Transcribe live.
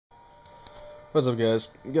What's up, guys?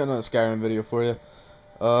 Got another Skyrim video for you.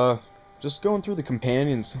 Just going through the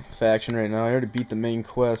companions faction right now. I already beat the main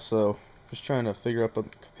quest, so just trying to figure out the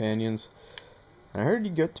companions. And I heard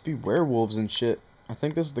you get to be werewolves and shit. I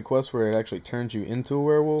think this is the quest where it actually turns you into a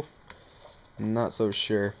werewolf. I'm not so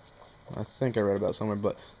sure. I think I read about it somewhere,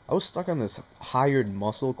 but I was stuck on this hired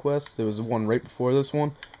muscle quest. There was one right before this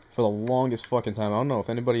one for the longest fucking time. I don't know if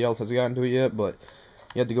anybody else has gotten to it yet, but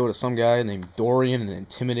you had to go to some guy named Dorian and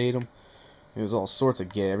intimidate him. It was all sorts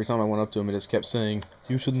of gay. Every time I went up to him, it just kept saying,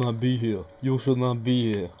 "You should not be here. You should not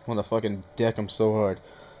be here." I want to fucking deck him so hard.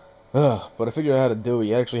 Ugh, but I figured out how to do it.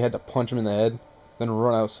 You actually had to punch him in the head, then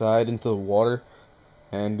run outside into the water,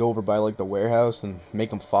 and go over by, like, the warehouse and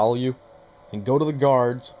make him follow you, and go to the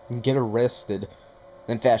guards, and get arrested,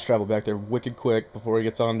 then fast travel back there wicked quick before he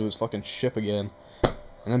gets onto his fucking ship again, and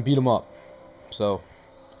then beat him up. So,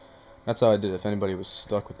 that's how I did it, if anybody was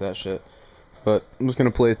stuck with that shit. But I'm just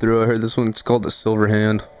gonna play through. I heard this one's called the Silver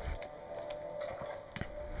Hand.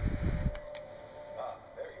 Ah,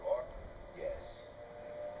 there you are. Yes,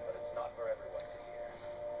 but it's not for everyone to hear.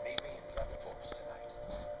 Meet me in the underforge tonight.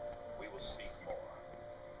 We will speak more.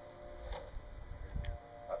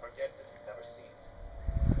 I forget that you've never seen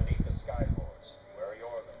it. Beneath the skyforge, where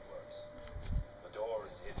your link works, the door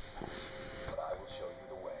is hidden, but I will show you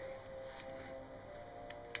the way.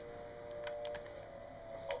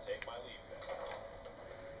 I'll take my leave then.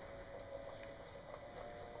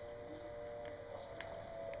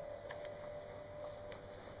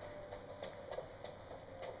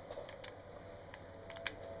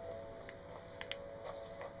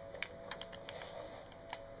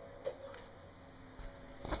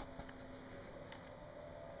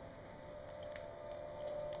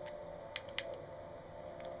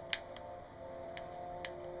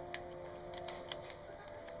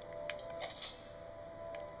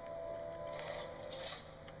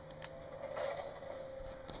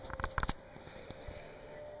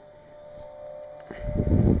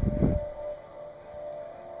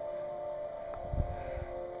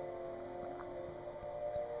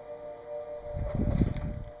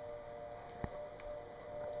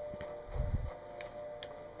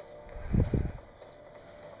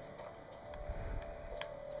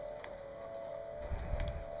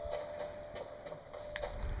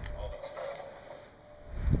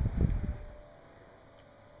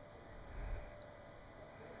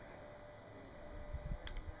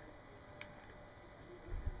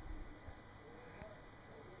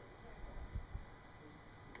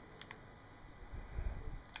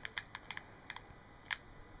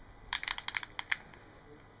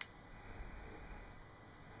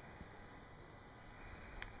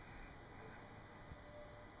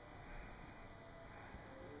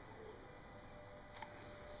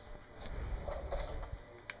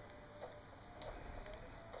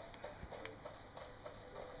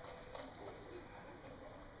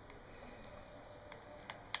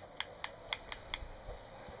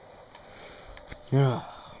 Yeah.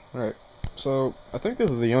 Alright. So, I think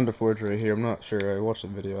this is the Underforge right here. I'm not sure. I watched the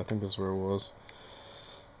video. I think this is where it was.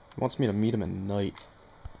 He wants me to meet him at night.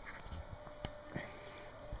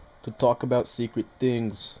 To talk about secret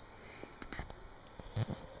things.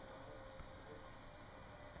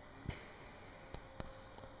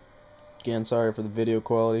 Again, sorry for the video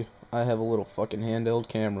quality. I have a little fucking handheld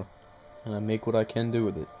camera. And I make what I can do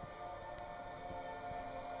with it.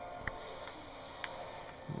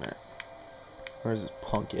 Alright. Where's this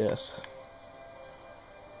punk ass?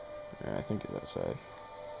 Alright, I think he's outside.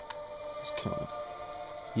 He's coming.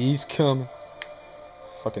 He's coming.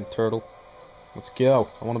 Fucking turtle. Let's go.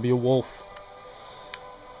 I want to be a wolf.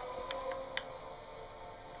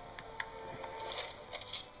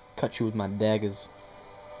 Cut you with my daggers.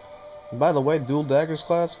 And by the way, dual daggers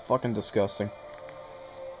class? Fucking disgusting.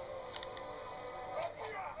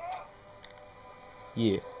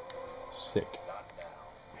 Yeah. Sick.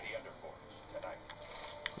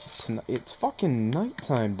 It's fucking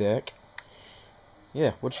nighttime, Dick.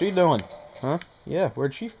 Yeah, what's she doing? Huh? Yeah,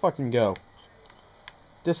 where'd she fucking go?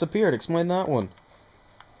 Disappeared. Explain that one.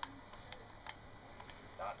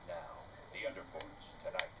 Not now. The underforge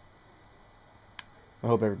tonight. I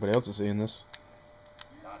hope everybody else is seeing this.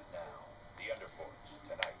 Not now. The underforge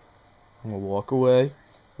tonight. I'm gonna walk away.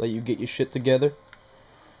 Let you get your shit together.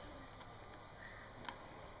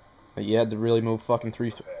 But you had to really move fucking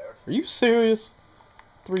three. Are you serious?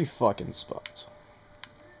 3 fucking spots.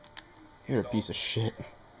 You're a piece of shit.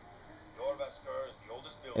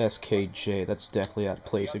 SKJ, that's definitely out of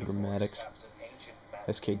place in grammatics.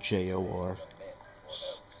 SKJOR.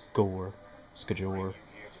 Score. Skajor.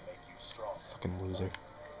 Fucking loser.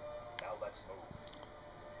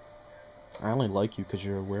 I only like you because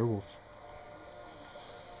you're a werewolf.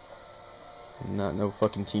 Not no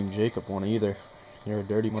fucking Team Jacob one either. You're a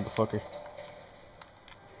dirty motherfucker.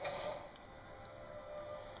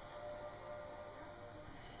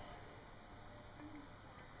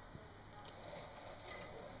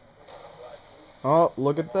 Oh,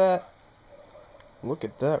 look at that. Look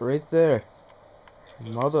at that right there.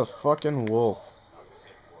 Motherfucking wolf.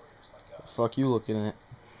 The fuck you looking at?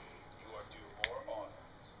 You are due more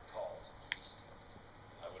honors, calls, and feasting.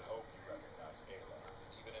 I would hope you recognize Alot,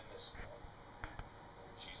 even in this form.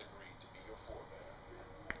 She's agreed to be your forebearer.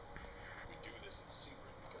 We do this in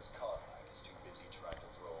secret because Conrad is too busy trying to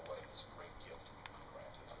throw away this great gift we've been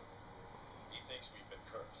granted. He thinks we've been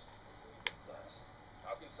cursed. We've been blessed.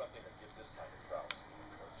 How can something that gives this kind of promise be a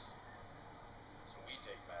curse? So we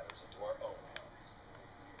take matters into our own hands.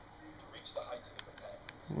 To reach the heights of the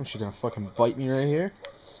companions. What's she gonna fucking bite me right here?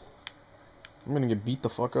 I'm gonna get beat the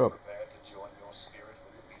fuck up. Prepared to join your spirit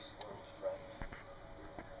with the beast world, friend?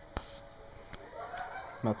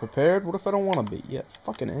 Am I prepared? What if I don't want to be? Yeah,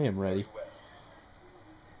 fucking I am ready.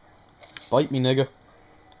 Bite me, nigga.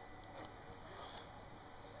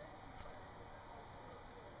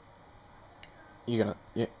 You're gonna...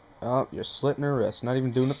 Yeah. Oh, you're slitting her wrist. Not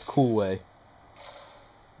even doing it the cool way.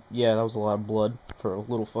 Yeah, that was a lot of blood for a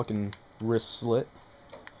little fucking wrist slit.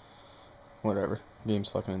 Whatever. Game's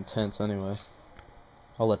fucking intense anyway.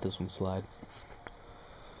 I'll let this one slide.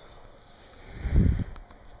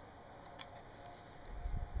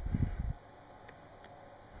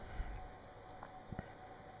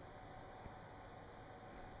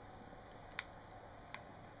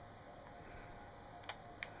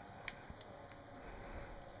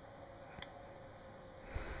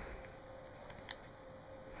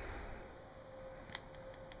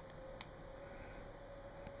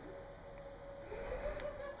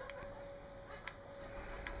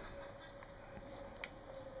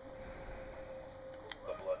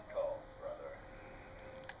 The blood calls, brother.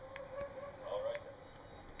 All right then.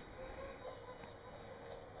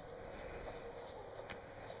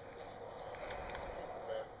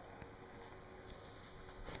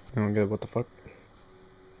 I don't get it. What the fuck?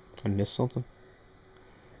 I missed something?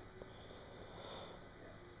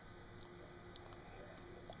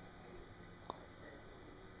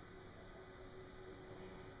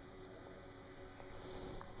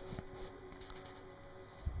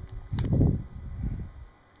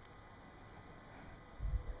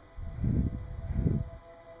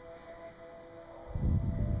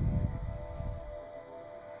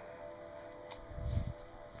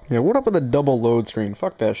 Yeah, what up with the double load screen?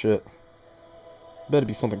 Fuck that shit. Better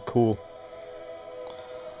be something cool.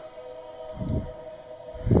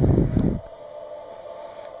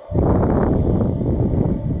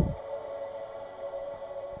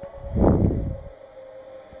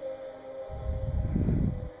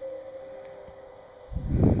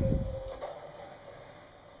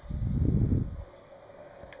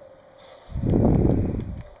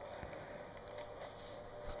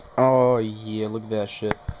 Oh yeah, look at that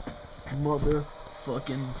shit.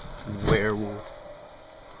 Motherfucking werewolf.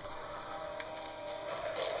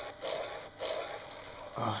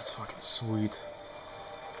 Oh, it's fucking sweet.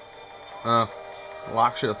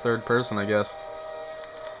 Lock shit a third person, I guess.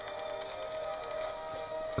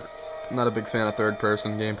 Not a big fan of third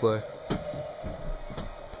person gameplay.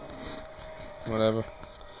 Whatever.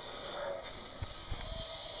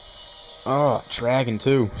 Oh, dragon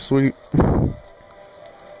too. Sweet.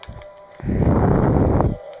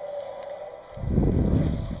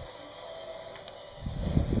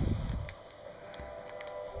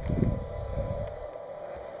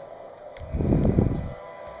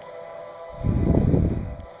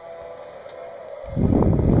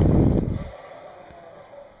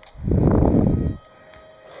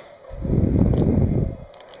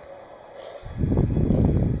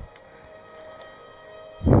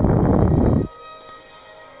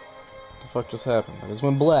 What the fuck just happened? I just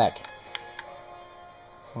went black.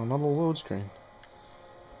 Oh, another load screen.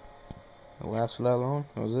 It lasts for that long?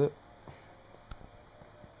 That was it?